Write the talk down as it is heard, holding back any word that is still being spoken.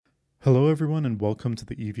Hello, everyone, and welcome to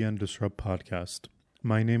the EVN Disrupt podcast.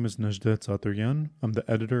 My name is Najda Tsaturyan. I'm the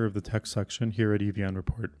editor of the tech section here at EVN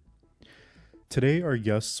Report. Today, our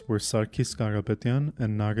guests were Sarkis Karapetyan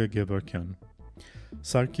and Nare Gevorkyan.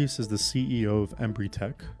 Sarkis is the CEO of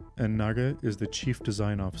Embrytech, and Nare is the Chief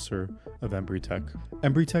Design Officer of Embrytech.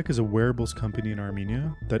 Embrytech is a wearables company in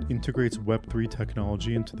Armenia that integrates Web3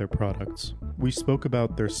 technology into their products. We spoke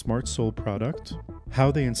about their Smart Soul product, how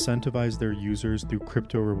they incentivize their users through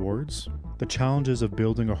crypto rewards, the challenges of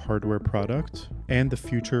building a hardware product, and the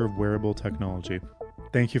future of wearable technology.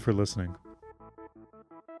 Thank you for listening.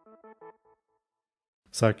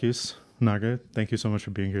 Sarkis, Nare, thank you so much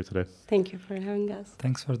for being here today. Thank you for having us.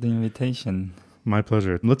 Thanks for the invitation. My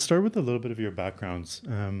pleasure. Let's start with a little bit of your backgrounds.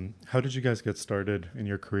 How did you guys get started in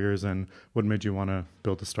your careers and what made you want to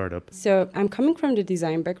build a startup? So I'm coming from the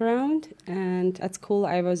design background, and at school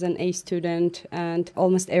I was an A student, and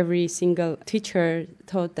almost every single teacher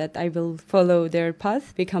thought that I will follow their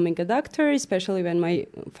path, becoming a doctor, especially when my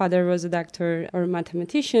father was a doctor or a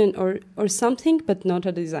mathematician or something, but not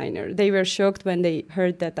a designer. They were shocked when they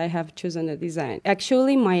heard that I have chosen a design.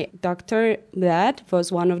 Actually, my doctor dad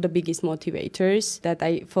was one of the biggest motivators that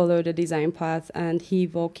I followed the design path, and he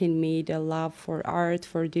woke in me the love for art,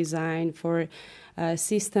 for design, for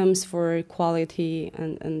systems, for quality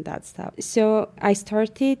and that stuff. So I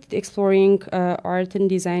started exploring art and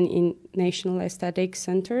design in National Aesthetic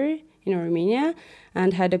Center in Armenia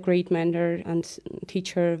and had a great mentor and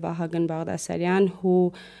teacher, Vahagan Baghdasaryan,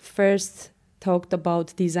 who first talked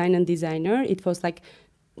about design and designer. It was like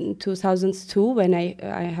 2002 when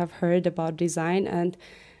I have heard about design, and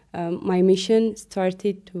my mission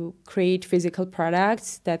started to create physical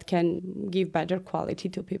products that can give better quality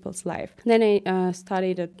to people's life. Then I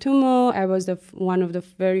studied at TUMO. I was one of the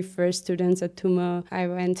very first students at TUMO. I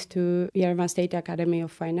went to Yerevan State Academy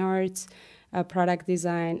of Fine Arts, product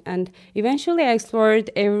design, and eventually I explored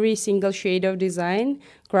every single shade of design,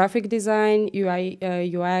 graphic design, UI,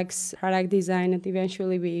 UX, product design, and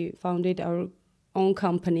eventually we founded our own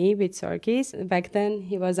company with Sarkis. Back then,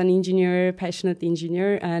 he was an engineer, passionate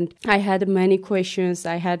engineer, and I had many questions.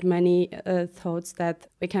 I had many thoughts that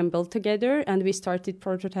we can build together, and we started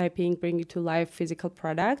prototyping, bringing to life physical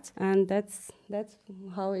products, and that's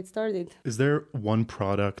how it started. Is there one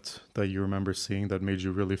product that you remember seeing that made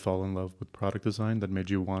you really fall in love with product design, that made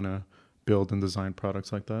you want to build and design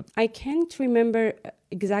products like that? I can't remember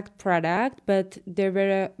exact product, but there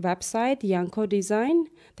were a website, Yanko Design,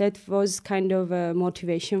 that was kind of a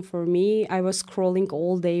motivation for me. I was scrolling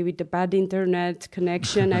all day with the bad internet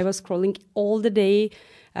connection. I was scrolling all the day,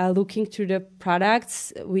 looking through the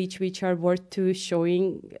products which are worth to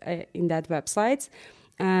showing in that website.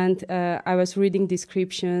 And I was reading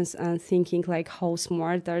descriptions and thinking like how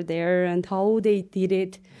smart are they and how they did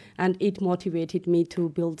it. And it motivated me to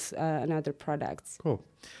build another products. Cool.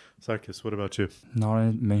 Sarkis, what about you?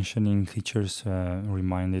 Nare mentioning teachers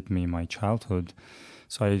reminded me my childhood.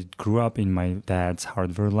 So I grew up in my dad's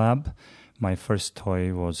hardware lab. My first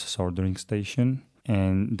toy was a soldering station.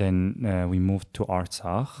 And then we moved to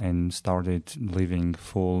Artsakh and started living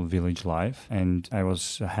full village life. And I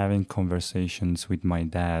was having conversations with my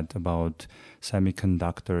dad about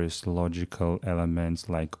semiconductors, logical elements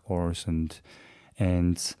like ores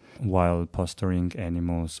and while pasturing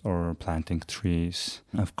animals or planting trees.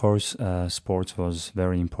 Of course, sports was a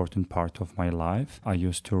very important part of my life. I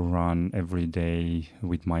used to run every day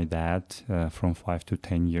with my dad from 5 to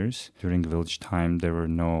 10 years. During village time, there were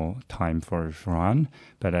no time for run,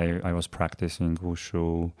 but I was practicing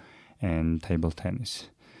wushu and table tennis.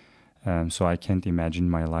 So I can't imagine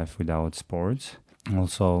my life without sports.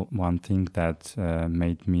 Also, one thing that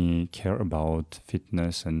made me care about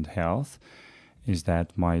fitness and health is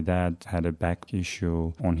that my dad had a back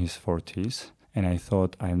issue on his 40s, and I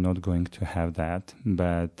thought I'm not going to have that.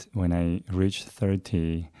 But when I reached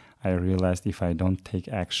 30, I realized if I don't take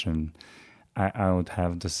action, I would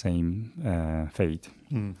have the same fate.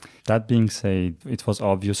 That being said, it was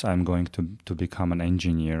obvious I'm going to become an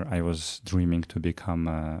engineer. I was dreaming to become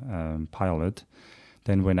a pilot.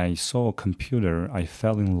 Then when I saw a computer, I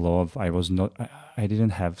fell in love. I didn't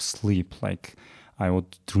have sleep. Like, I was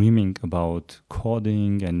dreaming about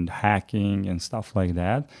coding and hacking and stuff like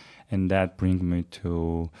that. And that brought me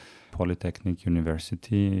to Polytechnic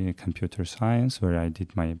University, computer science, where I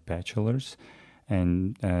did my bachelor's.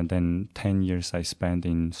 And then 10 years I spent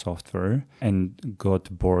in software and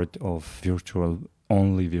got bored of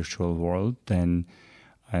only virtual world. Then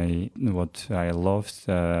what I loved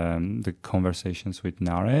the conversations with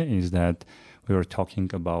Nare is that we were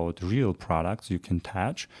talking about real products you can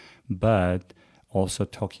touch, but also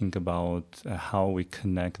talking about how we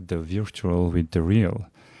connect the virtual with the real.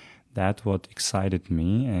 That what excited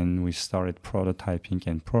me, and we started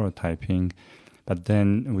prototyping. But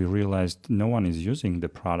then we realized no one is using the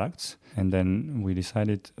products. And then we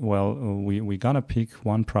decided, well, we're going to pick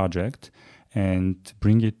one project and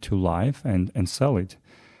bring it to life and sell it.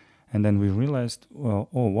 And then we realized, well,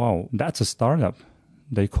 oh, wow, that's a startup.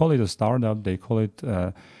 They call it a startup. They call it,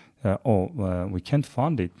 we can't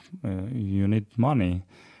fund it. You need money.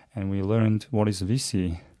 And we learned what is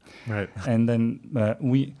VC. Right. And then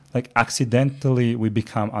we accidentally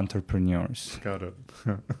become entrepreneurs. Got it.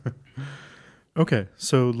 Okay,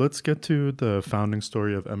 so let's get to the founding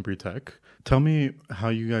story of Embry Tech. Tell me how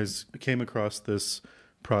you guys came across this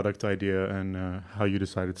product idea and how you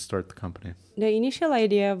decided to start the company. The initial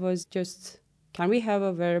idea was just, can we have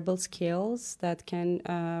a wearable scales that can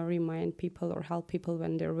remind people or help people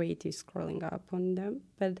when their weight is scrolling up on them?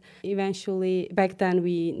 But eventually, back then,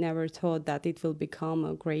 we never thought that it will become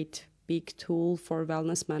a great big tool for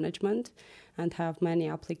wellness management and have many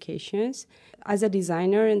applications. As a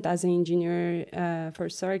designer and as an engineer for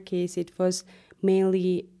Sarkis, it was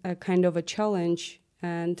mainly a kind of a challenge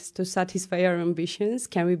and to satisfy our ambitions.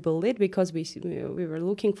 Can we build it? Because we were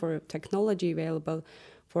looking for technology available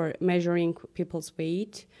for measuring people's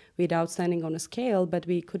weight without standing on a scale, but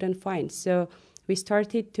we couldn't find. So we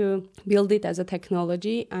started to build it as a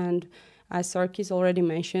technology, and as Sarkis already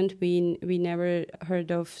mentioned, we never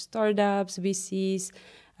heard of startups, VCs.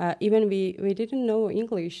 Even we didn't know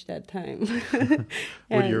English that time.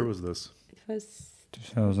 What year was this? It was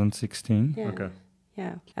 2016. Yeah. Okay.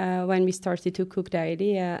 Yeah, when we started to cook the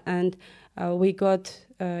idea, and we got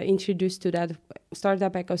introduced to that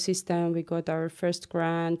startup ecosystem. We got our first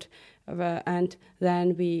grant, and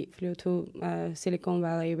then we flew to Silicon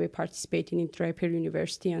Valley. We participated in Draper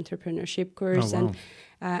University entrepreneurship course, Oh, wow.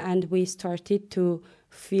 and we started to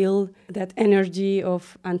feel that energy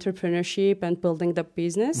of entrepreneurship and building the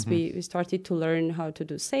business. Mm-hmm. We started to learn how to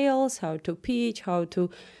do sales, how to pitch, how to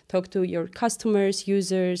talk to your customers,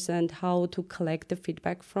 users, and how to collect the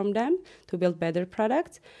feedback from them to build better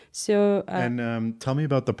products. So, and tell me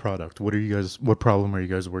about the product. What problem are you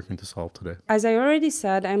guys working to solve today? as I already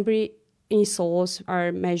said, Embry insoles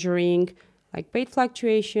are measuring like weight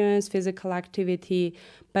fluctuations, physical activity.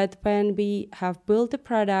 But when we have built the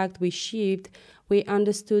product, we shipped, we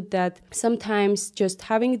understood that sometimes just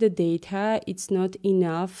having the data, it's not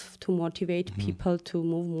enough to motivate people to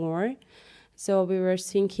move more. So we were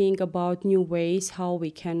thinking about new ways how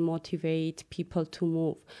we can motivate people to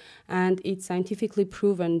move. And it's scientifically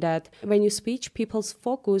proven that when you switch people's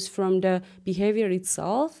focus from the behavior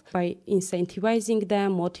itself by incentivizing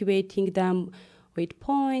them, motivating them with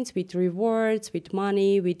points, with rewards, with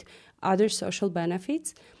money, with other social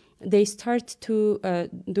benefits, they start to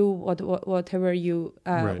do whatever you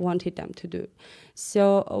Right. wanted them to do.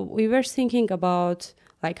 So we were thinking about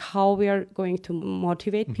like how we are going to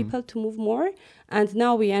motivate people to move more. And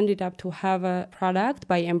now we ended up to have a product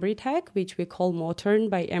by Embry Tech, which we call Moturn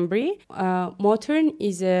by Embry. Moturn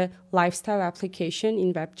is a lifestyle application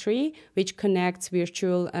in Web3, which connects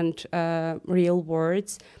virtual and real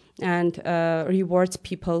worlds and rewards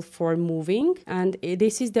people for moving. And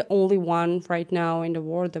this is the only one right now in the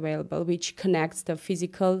world available which connects the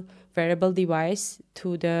physical wearable device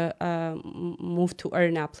to the Move to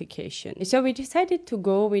Earn application. So we decided to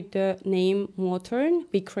go with the name Moturn.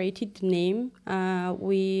 We created the name.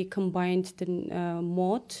 We combined the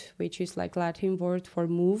mot, which is like Latin word for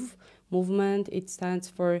movement. It stands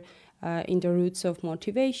for in the roots of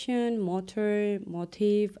motivation, motor,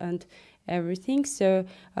 motive, and everything. So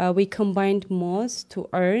we combined MOS to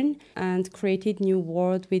earn and created new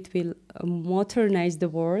word which will modernize the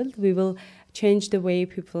world. We will change the way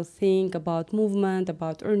people think about movement,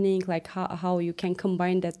 about earning, like how you can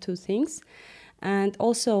combine that two things. And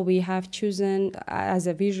also we have chosen as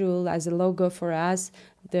a visual, as a logo for us,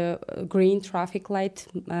 the green traffic light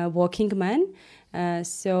walking man.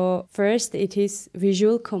 So first it is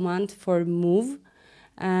visual command for move.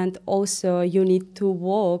 And also you need to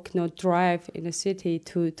walk, not drive in a city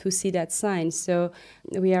to see that sign. So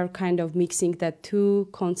we are kind of mixing that two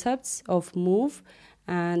concepts of move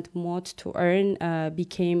and mod to earn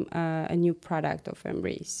became a new product of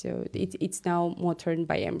Embry. So it's now Moturn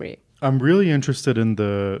by Embry. I'm really interested in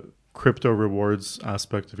the crypto rewards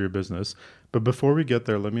aspect of your business. But before we get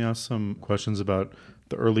there, let me ask some questions about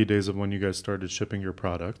the early days of when you guys started shipping your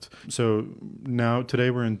product. So now, today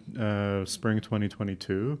we're in spring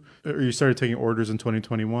 2022. Or you started taking orders in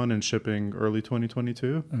 2021 and shipping early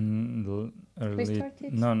 2022?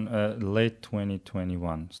 Late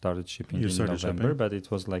 2021 started shipping in November, but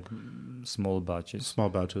it was like small batches. Small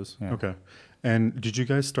batches. Yeah. Okay. And did you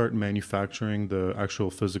guys start manufacturing the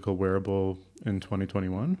actual physical wearable in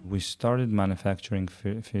 2021? We started manufacturing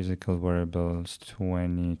physical wearables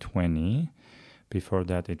 2020. Before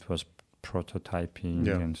that, it was prototyping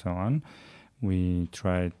and so on. We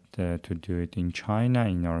tried to do it in China,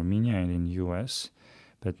 in Armenia, and in US,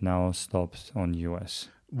 but now stopped on US.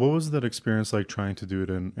 What was that experience like trying to do it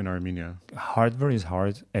in Armenia? Hardware is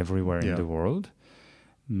hard everywhere in the world,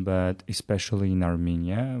 but especially in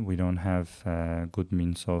Armenia, we don't have good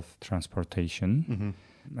means of transportation,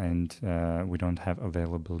 and we don't have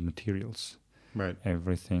available materials. Right.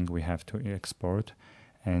 Everything we have to export,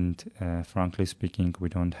 and frankly speaking, we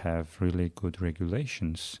don't have really good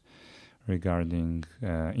regulations regarding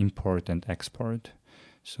import and export.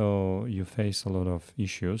 So you face a lot of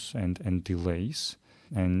issues and delays.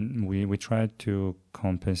 And we tried to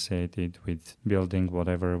compensate it with building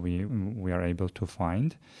whatever we are able to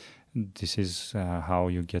find. This is how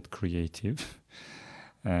you get creative.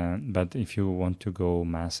 But if you want to go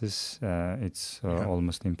masses, it's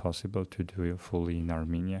almost impossible to do it fully in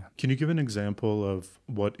Armenia. Can you give an example of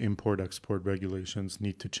what import-export regulations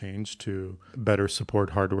need to change to better support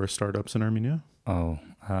hardware startups in Armenia?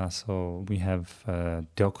 So we have a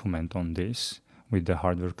document on this with the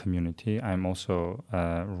hardware community. I'm also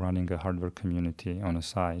running a hardware community on a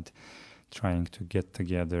side, trying to get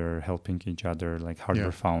together, helping each other like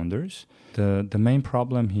hardware founders. The main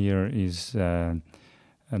problem here is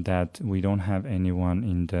that we don't have anyone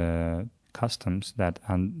in the customs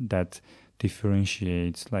that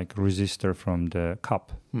differentiates like resistor from the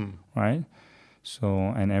cup, right?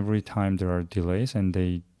 So, and every time there are delays, and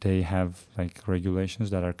they have like regulations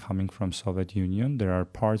that are coming from Soviet Union. There are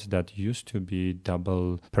parts that used to be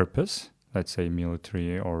double purpose, let's say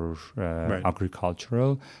military or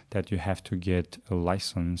agricultural, that you have to get a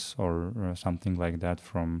license or something like that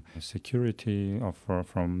from security or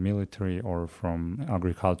from military or from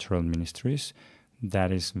agricultural ministries.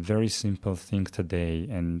 That is very simple thing today,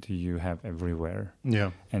 and you have everywhere.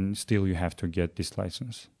 Yeah. And still you have to get this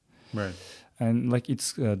license. Right. And like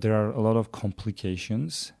there are a lot of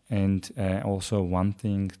complications, and also one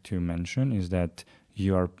thing to mention is that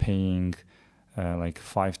you are paying like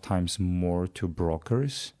 5 times more to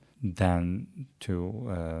brokers than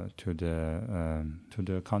to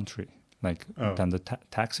the country. Like then the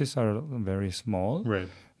taxes are very small, right?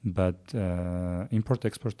 But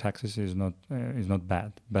import-export taxes is not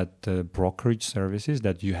bad. But the brokerage services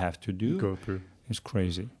that you have to go through is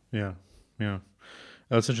crazy. Yeah.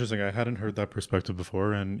 That's interesting. I hadn't heard that perspective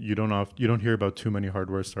before, and you don't hear about too many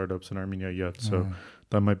hardware startups in Armenia yet, so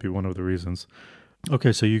that might be one of the reasons.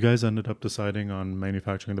 Okay, so you guys ended up deciding on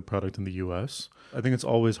manufacturing the product in the US. I think it's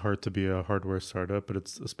always hard to be a hardware startup, but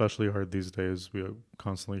it's especially hard these days. We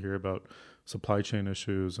constantly hear about supply chain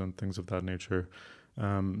issues and things of that nature.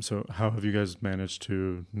 So how have you guys managed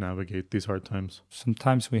to navigate these hard times?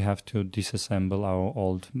 Sometimes we have to disassemble our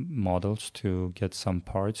old models to get some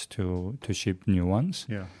parts to ship new ones.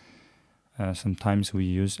 Yeah. Sometimes we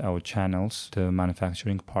use our channels. The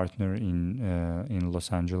manufacturing partner in Los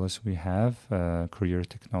Angeles we have, Career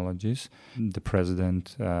Technologies. The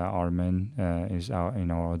president, Armen, is in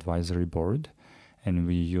our advisory board, and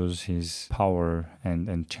we use his power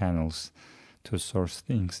and channels to source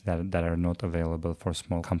things that are not available for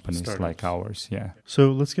small companies startups like ours. Yeah.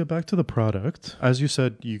 So let's get back to the product. As you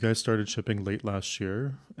said, you guys started shipping late last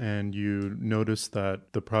year, and you noticed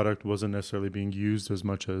that the product wasn't necessarily being used as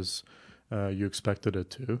much as you expected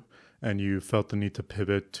it to, and you felt the need to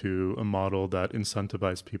pivot to a model that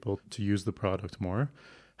incentivized people to use the product more.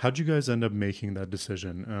 How'd you guys end up making that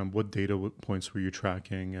decision? What data points were you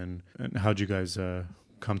tracking, and how'd you guys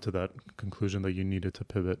come to that conclusion that you needed to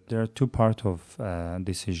pivot? There are 2 parts of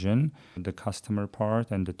decision, the customer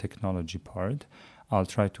part and the technology part. I'll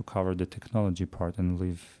try to cover the technology part and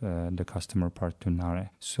leave the customer part to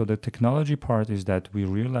Nare. So the technology part is that we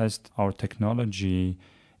realized our technology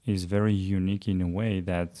is very unique in a way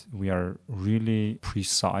that we are really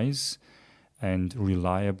precise and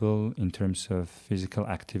reliable in terms of physical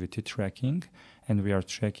activity tracking, and we are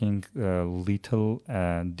tracking little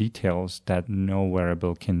details that no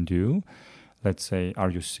wearable can do. Let's say, are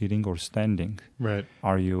you sitting or standing? Right.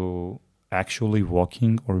 Are you actually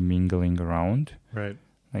walking or mingling around? Right.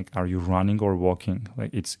 Like, are you running or walking?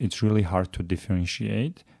 Like, it's really hard to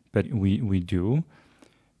differentiate, but we do.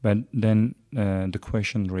 But then the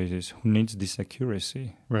question raises, who needs this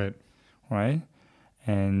accuracy? Right. Right?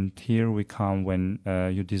 And here we come when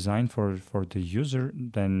you design for the user,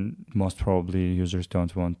 then most probably users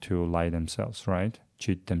don't want to lie themselves, right?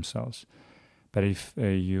 Cheat themselves. But if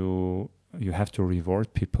you have to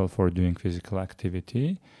reward people for doing physical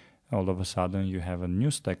activity, all of a sudden you have a new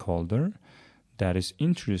stakeholder that is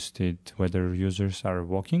interested whether users are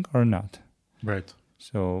walking or not. Right.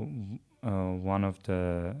 So one of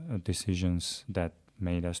the decisions that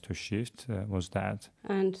made us to shift was that.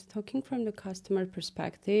 And talking from the customer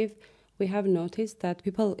perspective, we have noticed that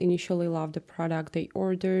people initially love the product. They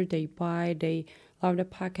order, they buy, they love the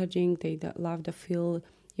packaging, they love the feel.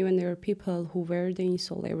 Even there are people who wear the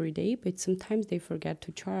insole every day, but sometimes they forget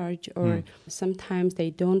to charge, or sometimes they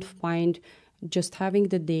don't find just having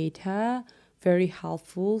the data very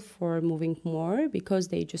helpful for moving more because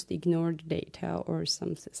they just ignore the data or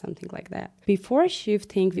something like that. Before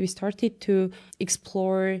shifting, we started to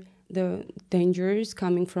explore the dangers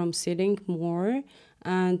coming from sitting more,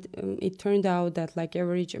 and it turned out that like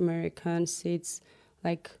average American sits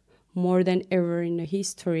like more than ever in the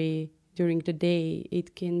history during the day.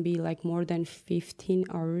 It can be like more than 15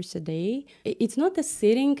 hours a day. It's not the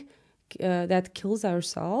sitting that kills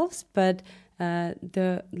ourselves, but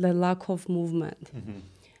the lack of movement. Mm-hmm.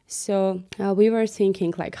 So we were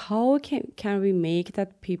thinking like, how can we make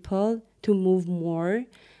that people to move more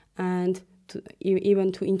and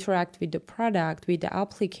even to interact with the product, with the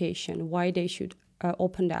application, why they should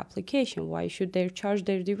open the application, why should they charge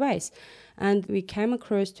their device. And we came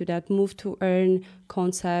across to that move to earn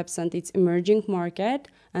concepts and its emerging market.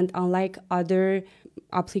 And unlike other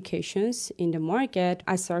applications in the market,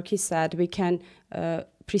 as Sarkis said, we can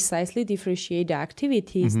precisely differentiate the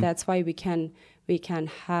activities. Mm-hmm. That's why we can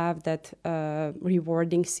have that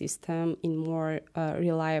rewarding system in more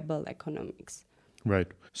reliable economics. Right.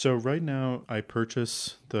 So right now I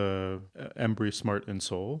purchase the Embry Smart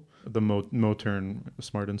Insole, the Moturn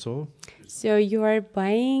Smart Insole. So you are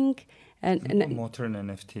buying Moturn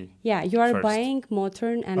NFT. Yeah, you are buying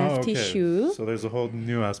Moturn NFT shoe. So there's a whole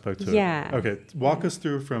new aspect to it. Yeah. Okay, walk us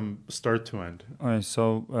through from start to end. All right,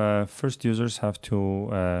 so first users have to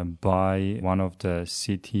buy one of the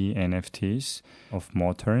CT NFTs of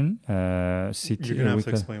Moturn. CT, you're going to have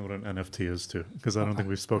to explain what an NFT is too, because I don't think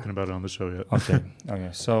we've spoken about it on the show yet. Okay.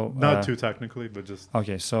 So not too technically, but just...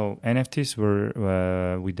 Okay, so NFTs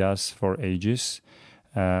were with us for ages.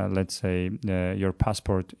 Let's say your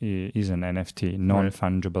passport is an NFT,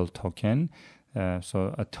 non-fungible token.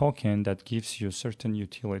 So a token that gives you certain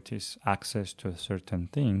utilities, access to certain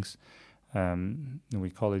things. We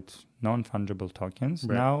call it non-fungible tokens.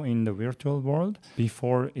 Right. Now in the virtual world,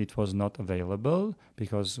 before it was not available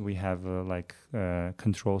because we have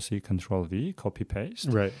Control-C, Control-V, copy-paste.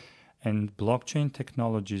 Right. And blockchain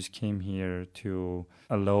technologies came here to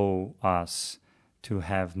allow us to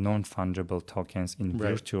have non-fungible tokens in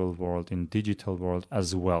virtual world, in digital world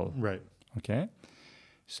as well. Right. Okay.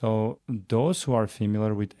 So those who are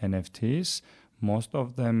familiar with NFTs, most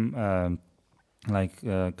of them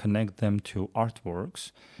connect them to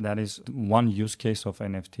artworks. That is one use case of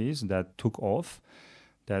NFTs that took off,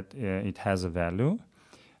 that it has a value.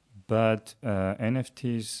 But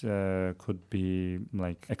NFTs could be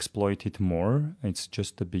exploited more. It's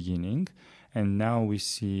just the beginning. And now we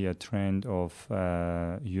see a trend of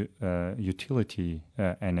utility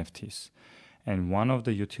NFTs. And one of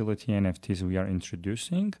the utility NFTs we are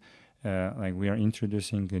introducing, we are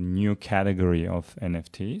introducing a new category of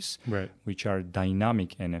NFTs, which are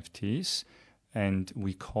dynamic NFTs. And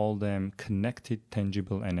we call them connected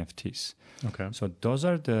tangible NFTs. Okay. So those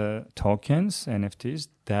are the tokens, NFTs,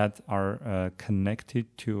 that are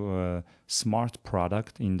connected to a smart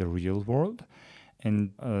product in the real world.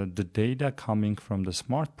 And the data coming from the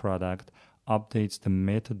smart product updates the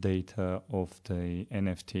metadata of the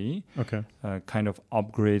NFT, kind of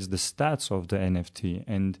upgrades the stats of the NFT.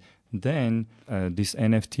 And then this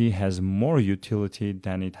NFT has more utility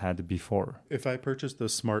than it had before. If I purchase the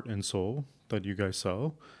Smart Insole that you guys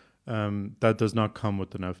sell, that does not come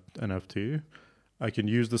with an NFT. I can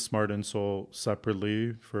use the Smart Insole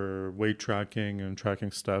separately for weight tracking and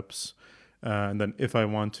tracking steps. And then if I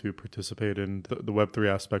want to participate in the Web3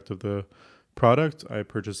 aspect of the product, I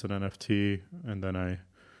purchase an NFT and then I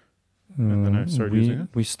start using it.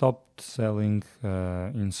 We stopped selling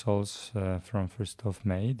insoles from 1st of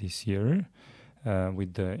May this year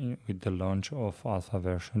with the launch of alpha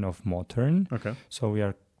version of Moturn. Okay. So we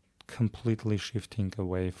are completely shifting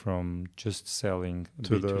away from just selling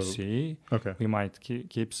to B2C. We might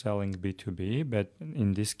keep selling B2B, but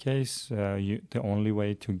in this case, the only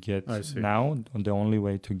way to get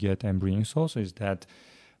Embry insoles is that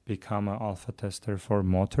become an alpha tester for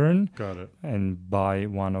Moturn. Got it. And buy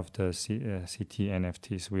one of the CT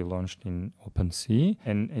NFTs we launched in OpenSea,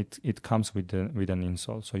 and it comes with an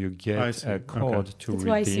insole. So you get a code to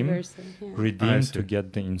redeem to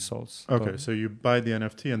get the insoles. Okay, so you buy the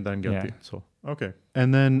NFT and then get the insole. Okay.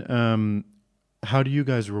 And then how do you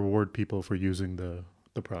guys reward people for using the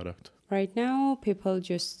product? Right now, people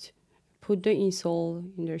just put the insole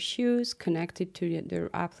in their shoes, connect it to their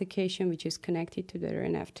application, which is connected to their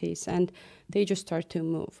NFTs, and they just start to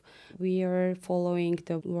move. We are following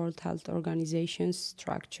the World Health Organization's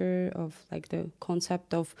structure of like the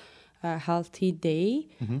concept of a healthy day,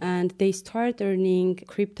 and they start earning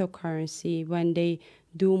cryptocurrency when they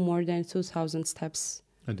do more than 2,000 steps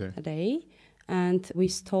a day. And we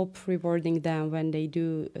stop rewarding them when they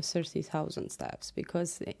do 30,000 steps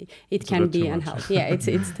because it can be unhealthy. Yeah,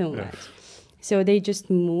 it's too much. So they just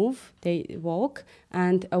move, they walk,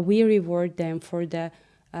 and we reward them for the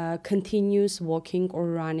continuous walking or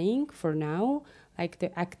running for now, like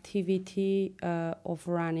the activity of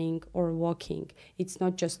running or walking. It's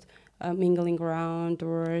not just mingling around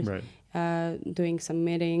or doing some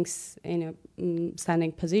meetings in a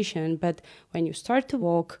standing position, but when you start to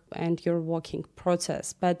walk and your walking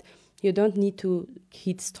process, but you don't need to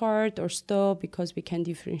hit start or stop because we can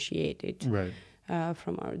differentiate it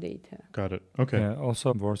from our data. Got it. Okay.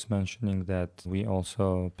 Also worth mentioning that we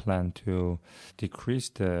also plan to decrease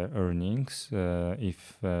the earnings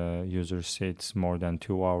if user sits more than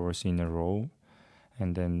 2 hours in a row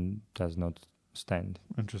and then does not stand.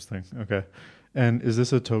 Interesting. Okay. And is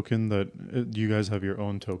this a token that do you guys have your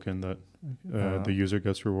own token that the user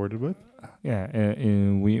gets rewarded with? Yeah,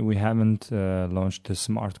 we haven't launched the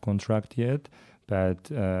smart contract yet, but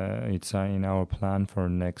it's in our plan for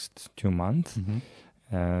next 2 months.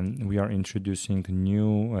 And we are introducing a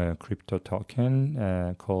new crypto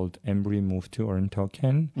token called Embry Move to Earn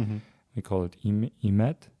token. We call it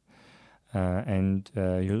EMET. And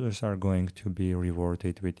users are going to be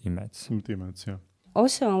rewarded with EMETs. With EMETs, yeah.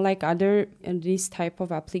 Also, unlike other these type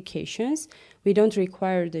of applications, we don't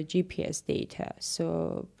require the GPS data.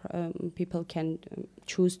 So people can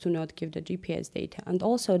choose to not give the GPS data. And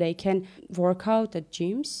also they can work out at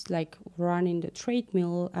gyms, like run in the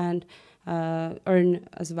treadmill and earn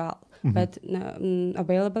as well. But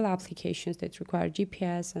available applications that require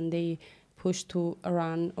GPS and they push to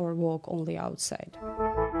run or walk only outside.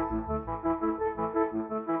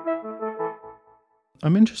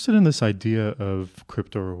 I'm interested in this idea of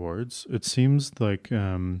crypto rewards. It seems like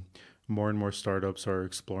more and more startups are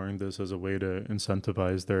exploring this as a way to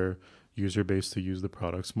incentivize their user base to use the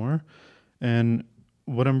products more. And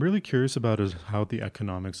what I'm really curious about is how the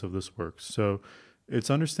economics of this works. So it's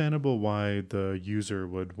understandable why the user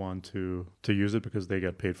would want to use it because they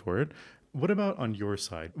get paid for it. What about on your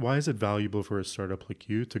side? Why is it valuable for a startup like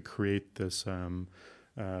you to create this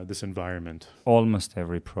this environment? Almost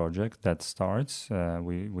every project that starts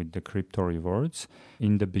with the crypto rewards,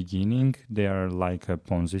 in the beginning, they are like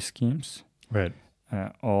Ponzi schemes. Right.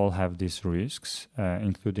 All have these risks,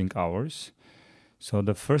 including ours. So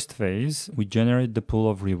the first phase, we generate the pool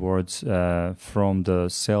of rewards from the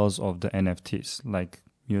sales of the NFTs. Like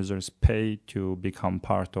users pay to become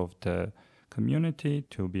part of the community,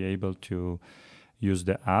 to be able to use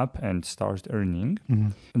the app and start earning.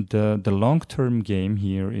 The long-term game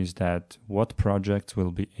here is that what projects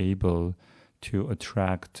will be able to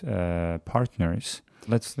attract partners.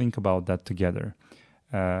 Let's think about that together.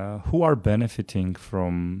 Who are benefiting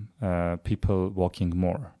from people walking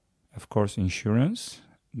more? Of course, insurance,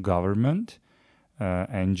 government,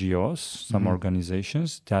 NGOs, some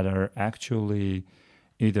organizations that are actually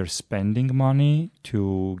either spending money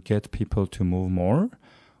to get people to move more,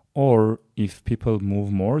 or if people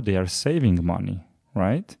move more, they are saving money,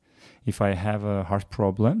 right? If I have heart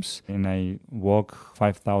problems and I walk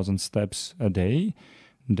 5,000 steps a day,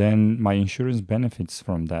 then my insurance benefits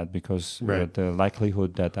from that because the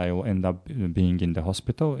likelihood that I will end up being in the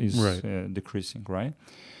hospital is decreasing, right?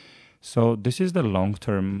 So this is the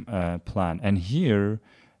long-term plan. And here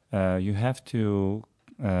you have to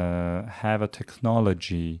have a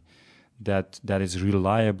technology that is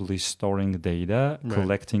reliably storing data,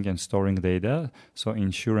 collecting and storing data. So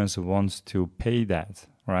insurance wants to pay that,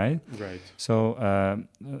 right? Right. So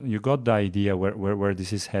you got the idea where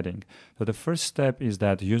this is heading. So the first step is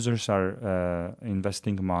that users are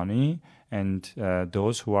investing money, and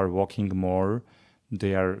those who are walking more,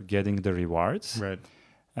 they are getting the rewards. Right.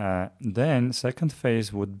 Then second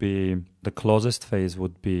phase would be, the closest phase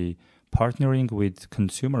would be partnering with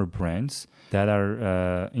consumer brands that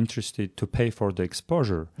are interested to pay for the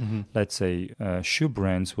exposure. Let's say shoe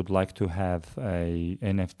brands would like to have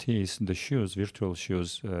NFTs, the shoes, virtual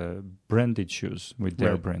shoes, branded shoes with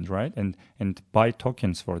their brand, right? And buy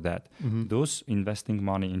tokens for that. Those investing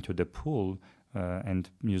money into the pool and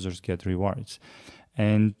users get rewards.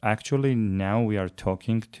 And actually now we are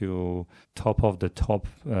talking to top of the top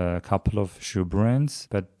couple of shoe brands,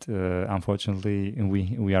 but unfortunately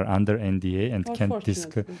we are under NDA and can't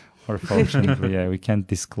discuss. Or fortunately, we can't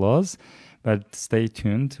disclose. But stay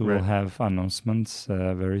tuned. We'll have announcements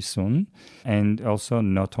very soon. And also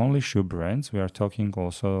not only shoe brands, we are talking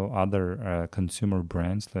also other consumer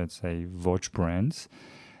brands, let's say watch brands.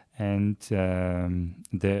 And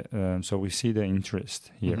so we see the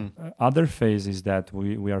interest here. Mm-hmm. Other phase is that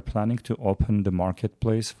we are planning to open the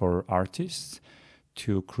marketplace for artists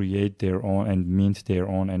to create their own and mint their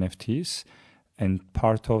own NFTs. And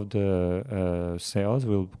part of the sales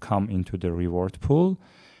will come into the reward pool.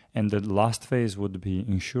 And the last phase would be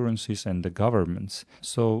insurances and the governments.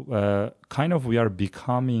 So kind of we are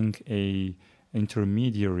becoming a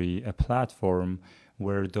intermediary, a platform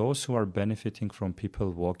where those who are benefiting from people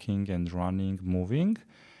walking and running, moving,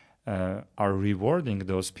 are rewarding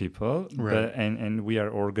those people. Right. And we are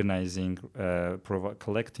organizing,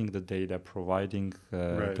 collecting the data, providing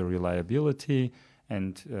the reliability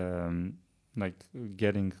and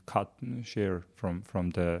getting cut share from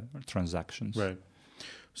the transactions. Right.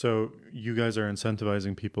 So you guys are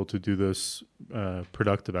incentivizing people to do this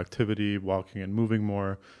productive activity, walking and moving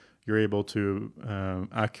more. You're able to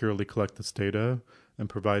accurately collect this data and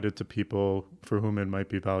provide it to people for whom it might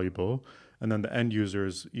be valuable. And then the end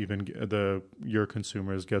users, even your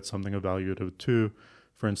consumers, get something of value to it too.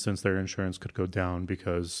 For instance, their insurance could go down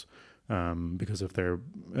because if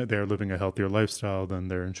they're living a healthier lifestyle, then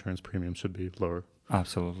their insurance premium should be lower.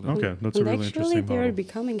 Absolutely. Okay, that's a really interesting model. Actually, they're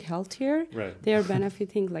becoming healthier. Right. They are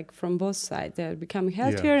benefiting from both sides. They're becoming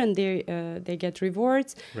healthier, and they get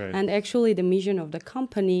rewards. Right. And actually, the mission of the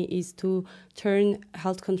company is to turn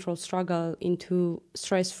health control struggle into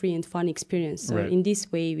stress-free and fun experience. So in this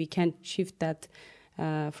way, we can shift that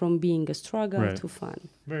from being a struggle to fun.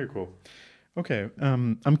 Very cool. Okay,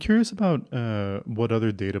 I'm curious about what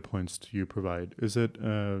other data points do you provide? Is it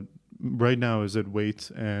right now? Is it weight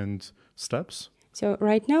and steps? So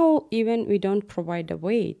right now, even we don't provide the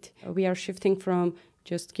weight. We are shifting from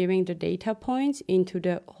just giving the data points into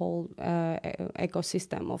the whole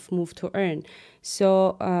ecosystem of Move to Earn.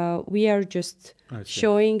 So we are just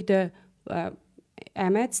showing the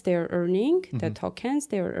AMETs they're earning, the tokens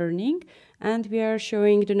they're earning, and we are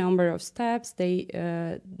showing the number of steps they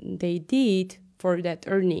did for that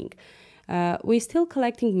earning. We're still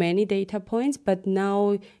collecting many data points, but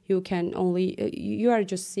now you are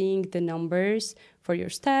just seeing the numbers for your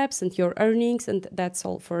steps and your earnings, and that's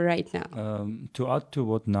all for right now. To add to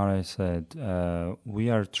what Nare said, we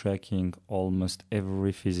are tracking almost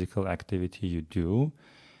every physical activity you do,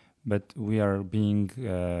 but we are being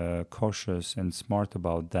cautious and smart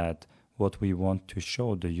about that, what we want to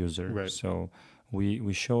show the user. Right. So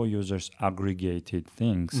we show users aggregated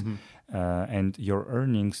things, and your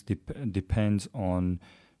earnings depends on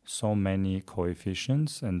so many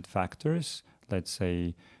coefficients and factors. Let's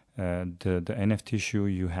say the NFT shoe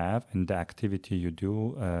you have and the activity you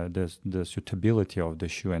do, the suitability of the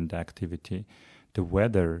shoe and the activity, the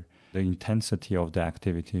weather, the intensity of the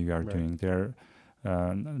activity you are doing. There,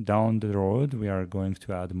 down the road, we are going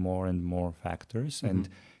to add more and more factors and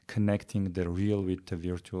connecting the real with the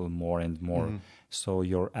virtual more and more. So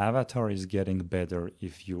your avatar is getting better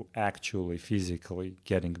if you actually physically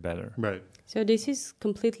getting better. Right. So this is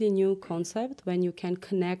completely new concept when you can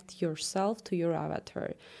connect yourself to your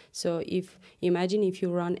avatar. So imagine if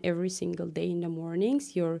you run every single day in the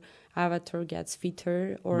mornings, your avatar gets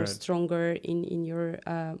fitter or stronger in your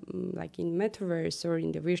like in metaverse or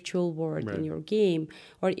in the virtual world in your game,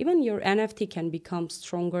 or even your NFT can become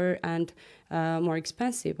stronger and more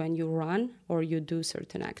expensive when you run or you do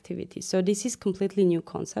certain activities. So this is completely new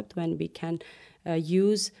concept when we can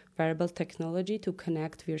use wearable technology to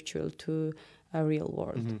connect virtual to a real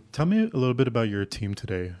world. Tell me a little bit about your team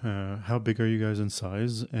today. How big are you guys in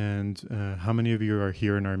size, and how many of you are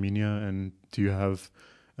here in Armenia, and do you have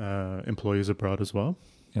employees abroad as well?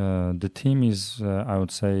 The team is, I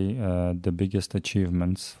would say, the biggest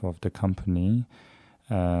achievements of the company.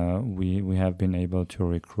 We have been able to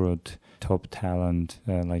recruit top talent,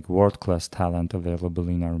 like world-class talent available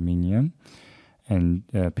in Armenia, and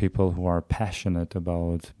people who are passionate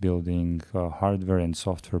about building hardware and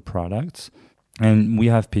software products. And we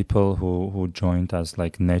have people who joined us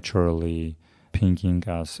like naturally, pinging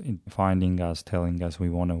us, finding us, telling us we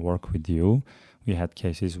want to work with you. We had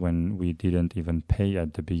cases when we didn't even pay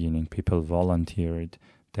at the beginning. People volunteered.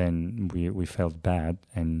 Then we felt bad,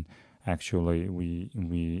 and actually we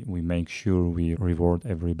make sure we reward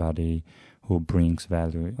everybody who brings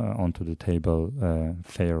value onto the table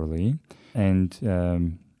fairly.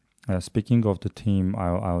 And Speaking of the team,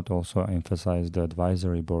 I would also emphasize the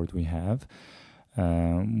advisory board we have.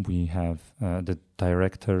 We have the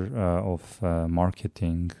director of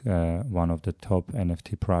marketing, one of the top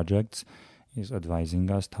NFT projects, is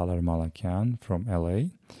advising us, Talar Malakian from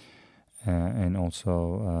LA, and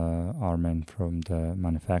also Armen from the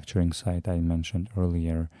manufacturing side I mentioned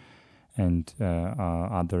earlier, and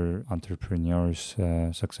other entrepreneurs,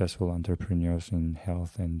 successful entrepreneurs in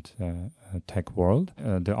health and tech world.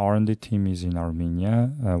 The R&D team is in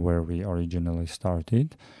Armenia, where we originally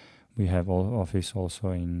started. We have office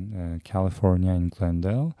also in California, in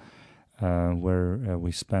Glendale, where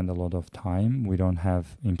we spend a lot of time. We don't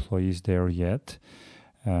have employees there yet.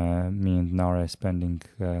 Me and Nara are spending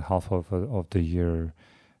half of the year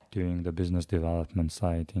doing the business development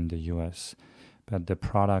side in the US. But the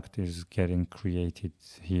product is getting created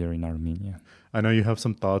here in Armenia. I know you have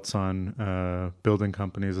some thoughts on building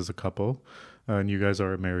companies as a couple, and you guys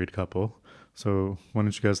are a married couple. So why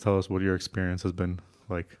don't you guys tell us what your experience has been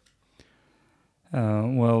like? I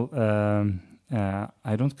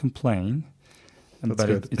don't complain, That's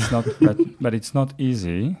good. It's not. But it's not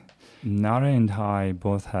easy. Nara and I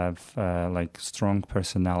both have like strong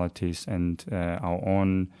personalities and our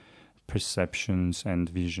own perceptions and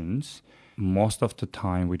visions. Most of the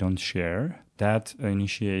time we don't share. That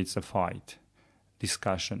initiates a fight,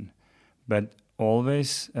 discussion. But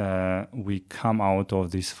always we come out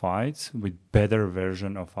of these fights with better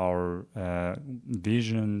version of our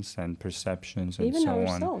visions and perceptions and even so on. Even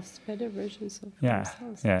ourselves, better versions of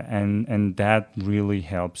ourselves. Yeah, and that really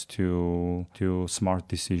helps to do smart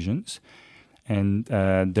decisions. And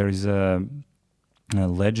there is a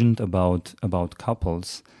legend about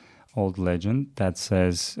couples, old legend, that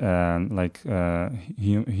says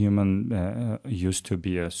human used to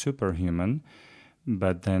be a superhuman,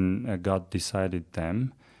 but then God decided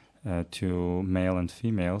them to male and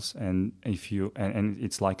females, and and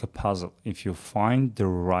it's like a puzzle. If you find the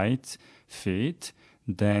right fit,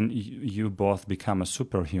 then you both become a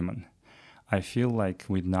superhuman. I feel like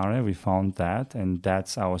with Nara we found that, and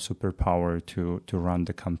that's our superpower to run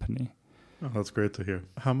the company. Oh, that's great to hear.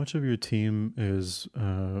 How much of your team is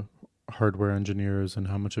hardware engineers, and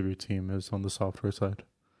how much of your team is on the software side?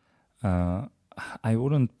 I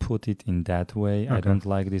wouldn't put it in that way. Okay. I don't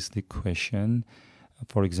like this question.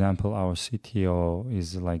 For example, our CTO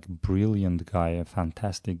is like brilliant guy, a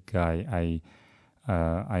fantastic guy.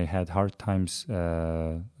 I had hard times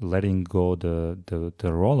letting go the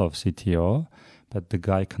role of CTO, but the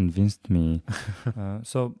guy convinced me.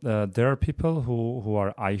 So there are people who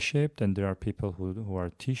are I-shaped, and there are people who are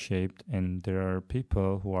T-shaped, and there are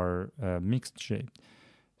people who are mixed-shaped.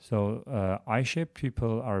 So I-shaped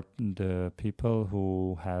people are the people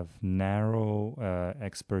who have narrow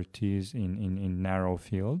expertise in narrow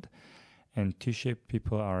field, and T-shaped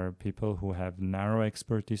people are people who have narrow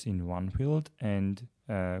expertise in one field and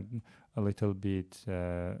a little bit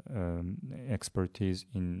expertise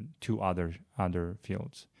in two other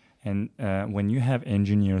fields. And when you have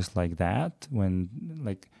engineers like that, when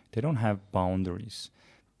they don't have boundaries.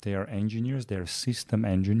 They are engineers. They are system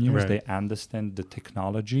engineers. Right. They understand the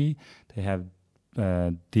technology. They have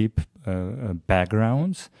deep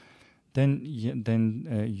backgrounds. Then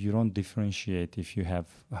you don't differentiate if you have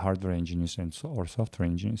hardware engineers or software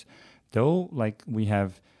engineers. Though, we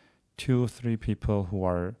have 2 or 3 people who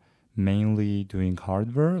are mainly doing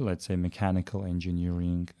hardware, let's say mechanical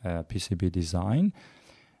engineering, PCB design.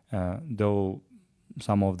 Though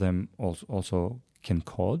some of them also can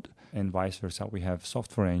code. And vice versa, we have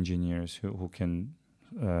software engineers who can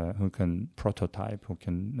prototype, who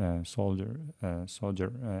can solder,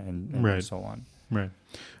 and right. So on. Right.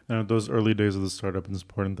 And those early days of the startup, it's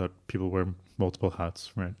important that people wear multiple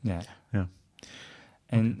hats, right? Yeah. Yeah.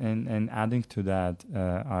 And adding to that,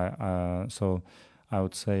 I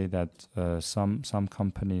would say that some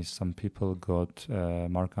companies, some people got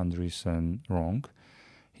Mark Andreessen wrong.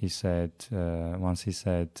 He said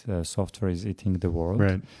software is eating the world.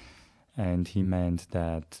 Right. And he meant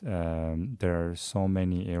that there are so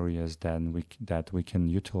many areas that we can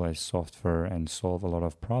utilize software and solve a lot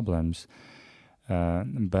of problems.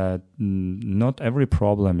 But not every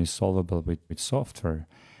problem is solvable with software.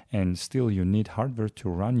 And still you need hardware to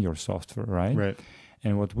run your software, right? Right.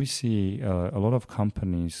 And what we see, a lot of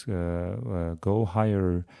companies go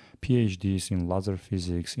hire PhDs in laser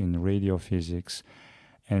physics, in radio physics,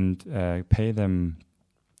 and pay them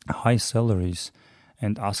high salaries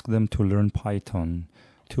and ask them to learn Python,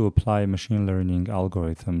 to apply machine learning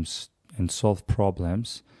algorithms and solve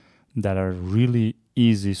problems that are really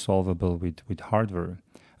easy solvable with hardware.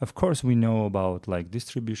 Of course, we know about like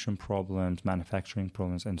distribution problems, manufacturing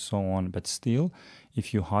problems, and so on. But still,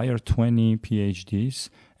 if you hire 20 PhDs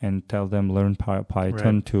and tell them learn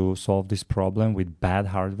Python to solve this problem with bad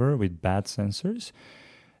hardware, with bad sensors,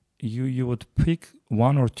 you would pick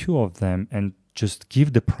one or two of them and just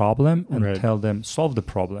give the problem and tell them solve the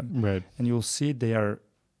problem. Right. And you'll see they are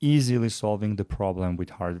easily solving the problem with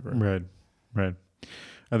hardware. Right.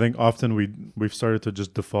 I think often we've started to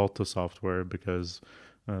just default to software because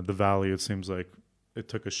the Valley, it seems like it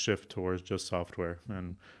took a shift towards just software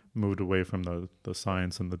and moved away from the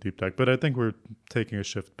science and the deep tech. But I think we're taking a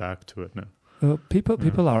shift back to it now.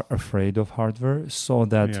 People are afraid of hardware, so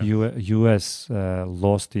that U.S.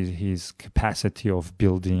 lost his capacity of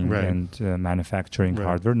building and manufacturing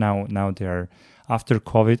hardware. Now they are, after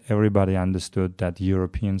COVID, everybody understood that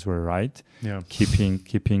Europeans were right. Yeah.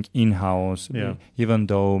 Keeping in-house, even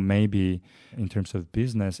though maybe in terms of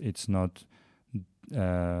business it's not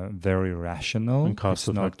very rational and cost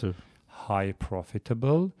effective, high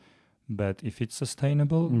profitable, but if it's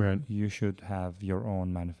sustainable, you should have your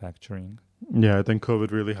own manufacturing. Yeah, I think COVID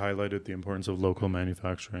really highlighted the importance of local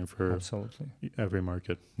manufacturing for absolutely every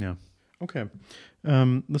market. Yeah. Okay.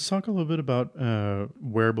 Let's talk a little bit about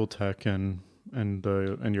wearable tech and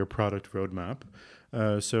your product roadmap.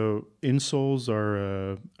 So insoles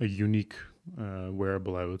are a unique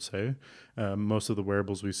wearable, I would say. Most of the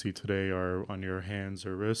wearables we see today are on your hands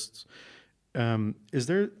or wrists. Is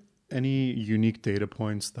there any unique data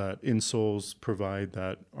points that insoles provide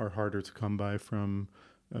that are harder to come by from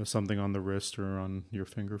something on the wrist or on your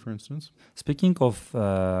finger, for instance? Speaking of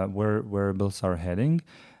where wearables are heading,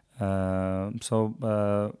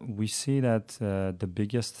 we see that the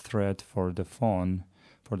biggest threat for the smartphone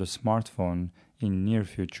in near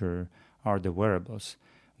future are the wearables.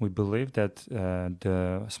 We believe that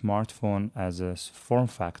the smartphone as a form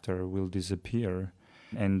factor will disappear,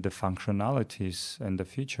 and the functionalities and the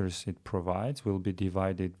features it provides will be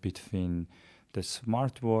divided between the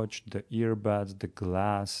smartwatch, the earbuds, the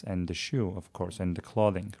glass, and the shoe, of course, and the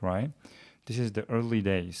clothing, right? This is the early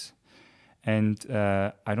days. And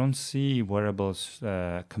I don't see wearables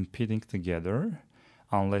competing together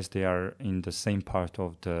unless they are in the same part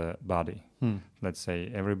of the body. Let's say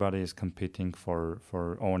everybody is competing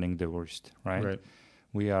for owning the wrist, right?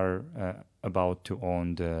 We are about to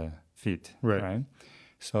own the feet, right?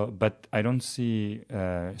 So, but I don't see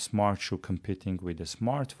smart shoe competing with a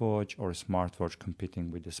smartwatch or smartwatch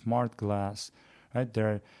competing with a smart glass, right?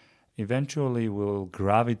 There eventually will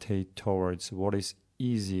gravitate towards what is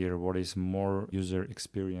easier, what is more user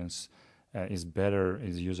experience, is better,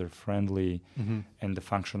 is user friendly, and the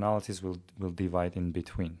functionalities will divide in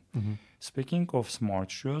between. Speaking of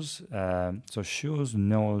smart shoes, so shoes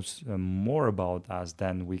knows more about us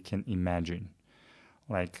than we can imagine,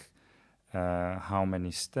 like how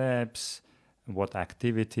many steps, what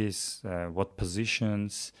activities, what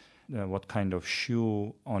positions, what kind of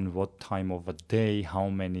shoe, on what time of a day, how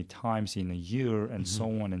many times in a year, and so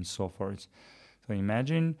on and so forth. So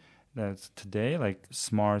imagine that today, like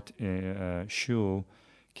smart shoe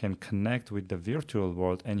can connect with the virtual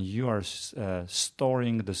world, and you are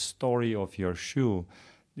storing the story of your shoe,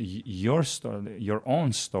 your story, your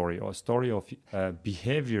own story, or story of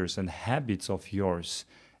behaviors and habits of yours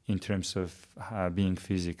in terms of being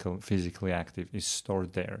physically active is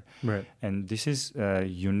stored there. Right. And this is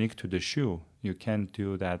unique to the shoe. You can't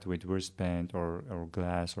do that with wristband or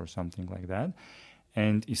glass or something like that.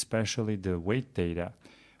 And especially the weight data.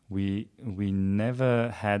 We never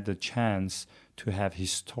had the chance to have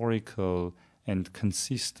historical and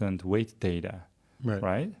consistent weight data,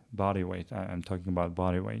 right? Body weight. I'm talking about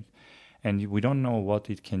body weight. And we don't know what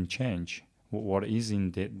it can change. What is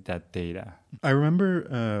in that data? I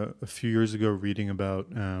remember a few years ago reading about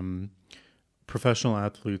professional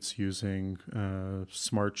athletes using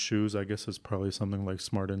smart shoes. I guess it's probably something like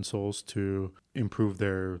smart insoles to improve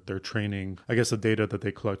their training. I guess the data that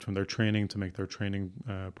they collect from their training to make their training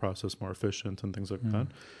process more efficient and things like that.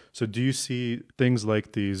 So do you see things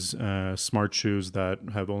like these smart shoes that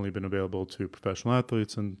have only been available to professional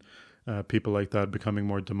athletes and people like that becoming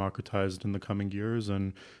more democratized in the coming years,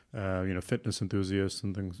 and fitness enthusiasts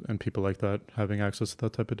and things, and people like that having access to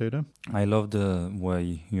that type of data? I love the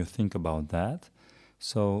way you think about that.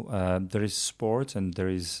 So there is sports and there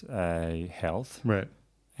is health, right?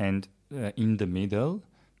 And in the middle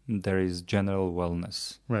there is general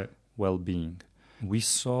wellness, right? Well-being. We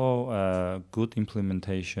saw good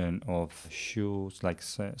implementation of shoes, like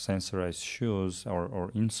sensorized shoes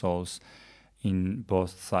or insoles, in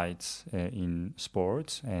both sides, in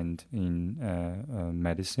sports and in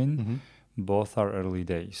medicine. Both are early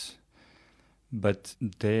days. but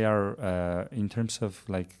they are in terms of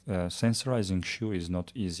like sensorizing shoe is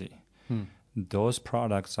not easy. Those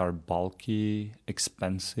products are bulky,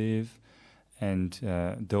 expensive, and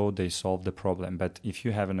though they solve the problem, but if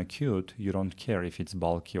you have an acute, you don't care if it's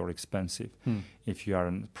bulky or expensive. If you are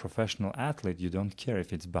a professional athlete, you don't care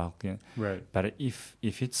if it's bulky. Right. But if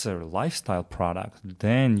it's a lifestyle product,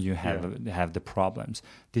 then you have the problems.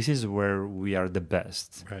 This is where we are the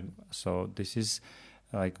best. Right. So this is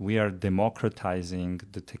like we are democratizing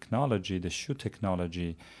the technology, the shoe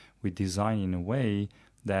technology. We design in a way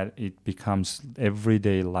that it becomes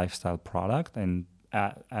everyday lifestyle product and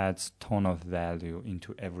adds ton of value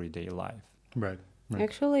into everyday life. Right.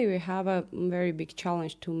 Actually, we have a very big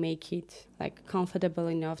challenge to make it like comfortable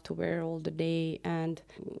enough to wear all the day and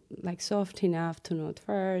like soft enough to not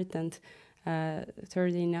hurt and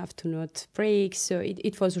sturdy enough to not break. So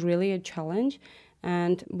it was really a challenge.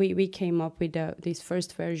 And we came up with this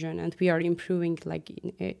first version, and we are improving like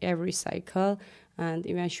in every cycle, and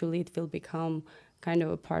eventually it will become kind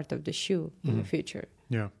of a part of the shoe in the future.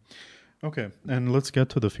 Yeah. Okay. And let's get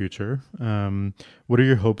to the future. What are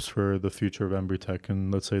your hopes for the future of Embry Tech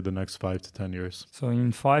in, let's say, the next 5 to 10 years? So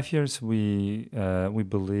in 5 years, we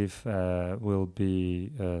believe we'll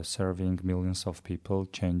be serving millions of people,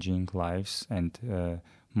 changing lives, and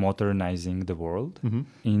modernizing the world.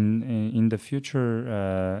 In the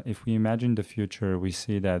future, if we imagine the future, we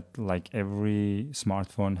see that like every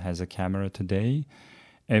smartphone has a camera today.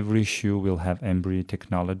 Every shoe will have Embry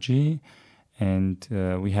technology, and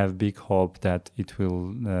we have big hope that it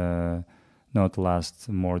will not last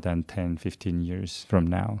more than 10, 15 years from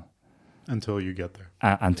now. Until you get there.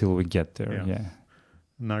 Until we get there, yeah.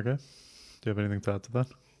 Naga, do you have anything to add to that?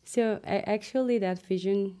 So actually that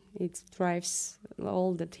vision, it drives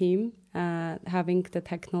all the team, having the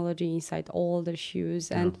technology inside all the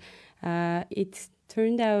shoes. And it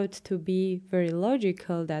turned out to be very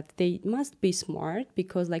logical that they must be smart,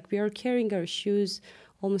 because like we are carrying our shoes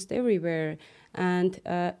almost everywhere. And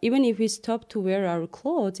even if we stop to wear our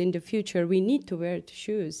clothes in the future, we need to wear the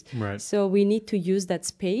shoes. Right. So we need to use that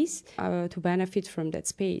space to benefit from that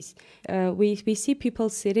space. We see people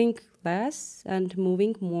sitting less and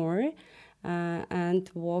moving more, and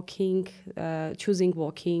walking, choosing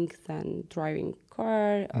walking than driving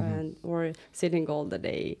car or sitting all the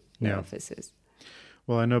day in the offices.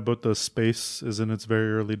 Well, I know both the space is in its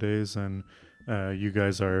very early days, and you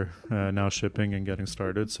guys are now shipping and getting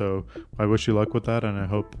started. So I wish you luck with that, and I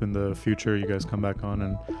hope in the future you guys come back on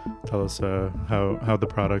and tell us how the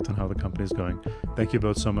product and how the company is going. Thank you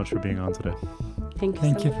both so much for being on today.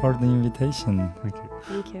 Thank you for the invitation. Thank you.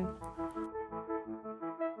 Thank you.